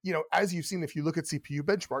 But, as you've seen, if you look at CPU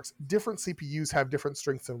benchmarks, different CPUs have different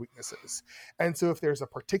strengths and weaknesses. And so if there's a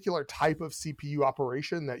particular type of CPU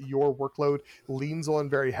operation that your workload leans on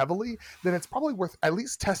very heavily, then it's probably worth at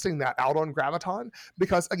least testing that out on Graviton,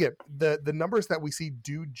 because again, the numbers that we see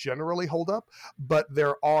do generally hold up, but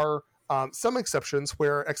there are some exceptions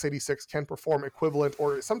where x86 can perform equivalent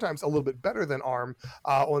or sometimes a little bit better than ARM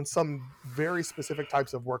on some very specific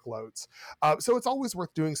types of workloads. So it's always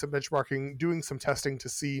worth doing some benchmarking, doing some testing to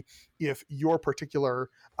see if your particular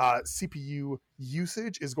CPU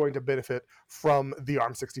usage is going to benefit from the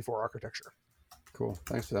ARM64 architecture. Cool.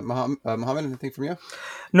 Thanks for that. Mohammed, anything from you?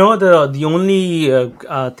 No, the only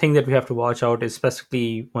thing that we have to watch out is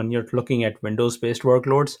specifically when you're looking at Windows-based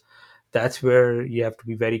workloads. That's where you have to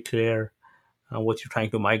be very clear what you're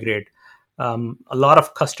trying to migrate. A lot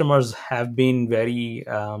of customers have been very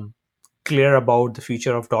clear about the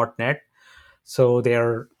future of .NET. So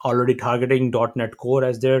they're already targeting .NET Core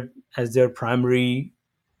as their primary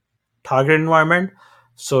target environment.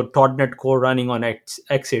 So .NET Core running on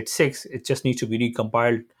x86, it just needs to be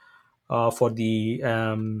recompiled for the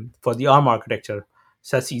ARM architecture.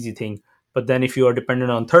 So that's the easy thing. But then if you are dependent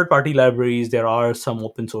on third-party libraries, there are some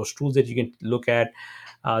open source tools that you can look at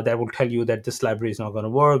that will tell you that this library is not going to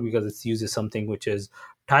work because it uses something which is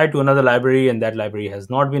tied to another library, and that library has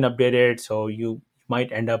not been updated. So you might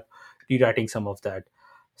end up rewriting some of that.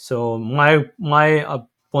 So my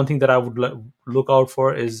one thing that I would look out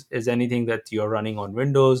for is anything that you're running on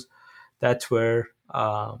Windows. That's where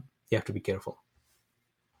you have to be careful.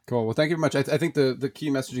 Cool. Well, thank you very much. I think the key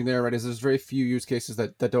messaging there, right, is there's very few use cases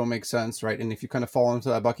that don't make sense, right? And if you kind of fall into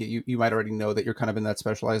that bucket, you might already know that you're kind of in that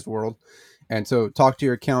specialized world. And so talk to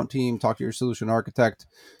your account team, talk to your solution architect.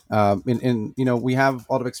 And we have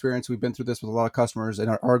a lot of experience. We've been through this with a lot of customers,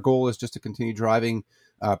 and our goal is just to continue driving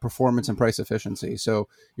performance and price efficiency. So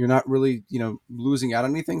you're not really, losing out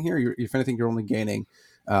on anything here. If anything, you're only gaining.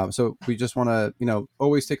 So we just want to,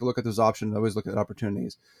 always take a look at those options, always look at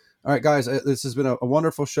opportunities. All right, guys, this has been a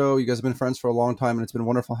wonderful show. You guys have been friends for a long time, and it's been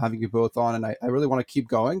wonderful having you both on. And I really want to keep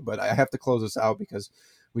going, but I have to close this out because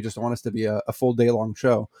we just want us to be a full day long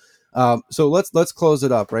show. So let's close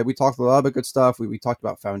it up, right? We talked a lot of good stuff. We talked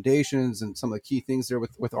about foundations and some of the key things there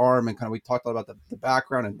with ARM, and kind of we talked a lot about the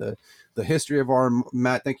background and the history of ARM.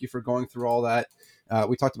 Matt, thank you for going through all that.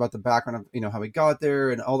 We talked about the background of how we got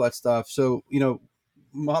there and all that stuff. So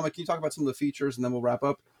Mohammed, can you talk about some of the features, and then we'll wrap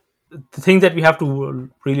up? The thing that we have to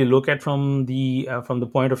really look at from the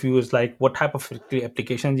point of view is like what type of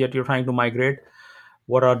applications that you're trying to migrate,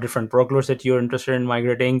 what are different workloads that you're interested in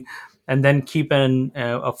migrating, and then keep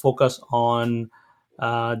a focus on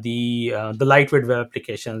the lightweight web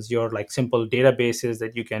applications, your like simple databases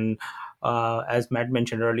that you can, as Matt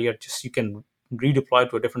mentioned earlier, just you can redeploy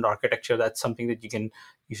to a different architecture. That's something that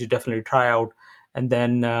you should definitely try out. And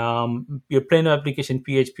then your plain application,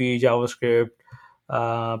 PHP, JavaScript,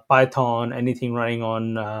 Python, anything running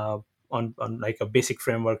on like a basic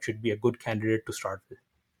framework should be a good candidate to start with.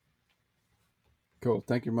 Cool.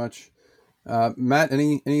 Thank you much. Matt,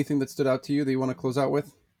 anything that stood out to you that you want to close out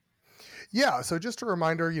with? Yeah, so just a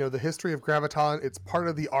reminder, the history of Graviton, it's part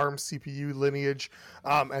of the ARM CPU lineage,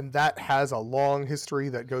 and that has a long history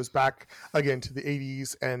that goes back, again, to the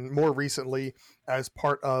 80s, and more recently as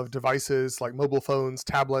part of devices like mobile phones,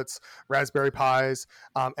 tablets, Raspberry Pis,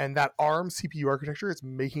 and that ARM CPU architecture is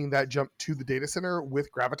making that jump to the data center with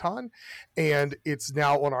Graviton, and it's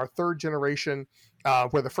now on our third generation,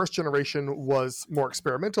 where the first generation was more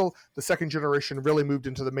experimental. The second generation really moved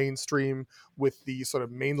into the mainstream with the sort of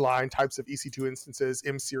mainline types of EC2 instances,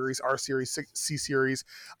 M series, R series, C series,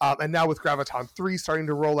 and now with Graviton 3 starting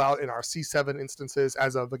to roll out in our C7 instances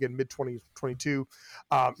as of, again, mid-2022,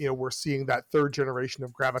 we're seeing that third generation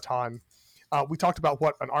of Graviton. We talked about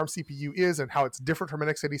what an ARM CPU is and how it's different from an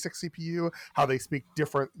x86 CPU, how they speak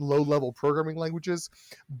different low-level programming languages,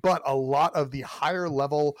 but a lot of the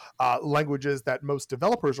higher-level languages that most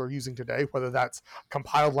developers are using today, whether that's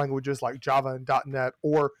compiled languages like Java and .NET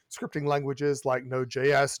or scripting languages like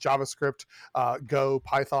Node.js, JavaScript, Go,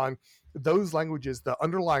 Python, those languages, the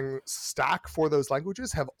underlying stack for those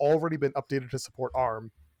languages have already been updated to support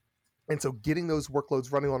ARM. And so getting those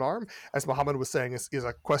workloads running on ARM, as Mohammed was saying, is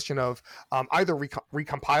a question of either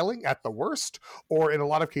recompiling at the worst, or in a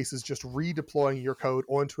lot of cases, just redeploying your code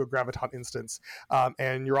onto a Graviton instance,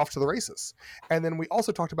 and you're off to the races. And then we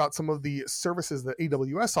also talked about some of the services that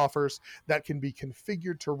AWS offers that can be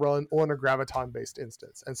configured to run on a Graviton-based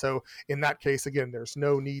instance. And so in that case, again, there's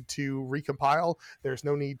no need to recompile. There's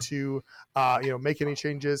no need to make any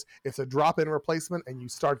changes. It's a drop-in replacement, and you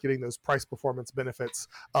start getting those price performance benefits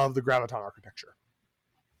of the Graviton architecture.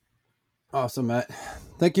 Awesome, Matt.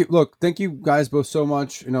 Thank you. Look, thank you guys both so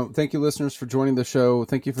much. Thank you, listeners, for joining the show.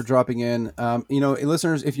 Thank you for dropping in.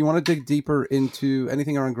 Listeners, if you want to dig deeper into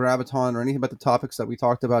anything around Graviton or anything about the topics that we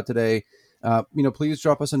talked about today, please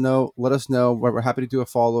drop us a note. Let us know. We're happy to do a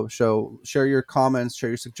follow-up show. Share your comments, share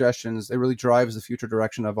your suggestions. It really drives the future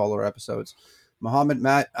direction of all our episodes. Mohammed,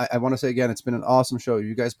 Matt, I want to say again, it's been an awesome show.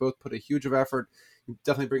 You guys both put a huge of effort. You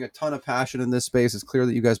definitely bring a ton of passion in this space. It's clear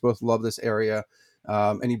that you guys both love this area,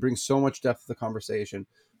 and you bring so much depth to the conversation.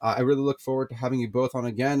 I really look forward to having you both on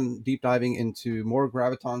again, deep diving into more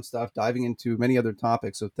Graviton stuff, diving into many other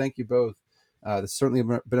topics. So thank you both. This has certainly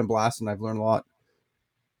been a blast, and I've learned a lot.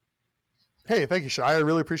 Hey, thank you, Shai. I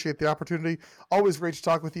really appreciate the opportunity. Always great to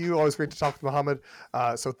talk with you. Always great to talk with Mohammed.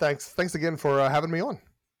 So thanks again for having me on.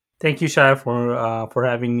 Thank you, Shai, for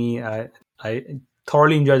having me. I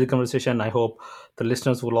thoroughly enjoyed the conversation. I hope the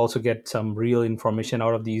listeners will also get some real information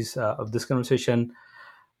out of this conversation.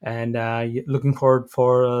 And looking forward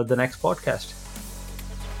for the next podcast.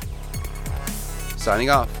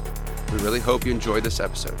 Signing off. We really hope you enjoyed this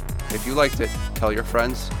episode. If you liked it, tell your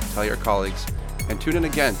friends, tell your colleagues, and tune in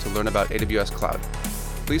again to learn about AWS Cloud.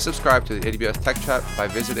 Please subscribe to the AWS Tech Chat by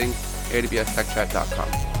visiting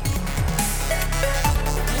awstechchat.com.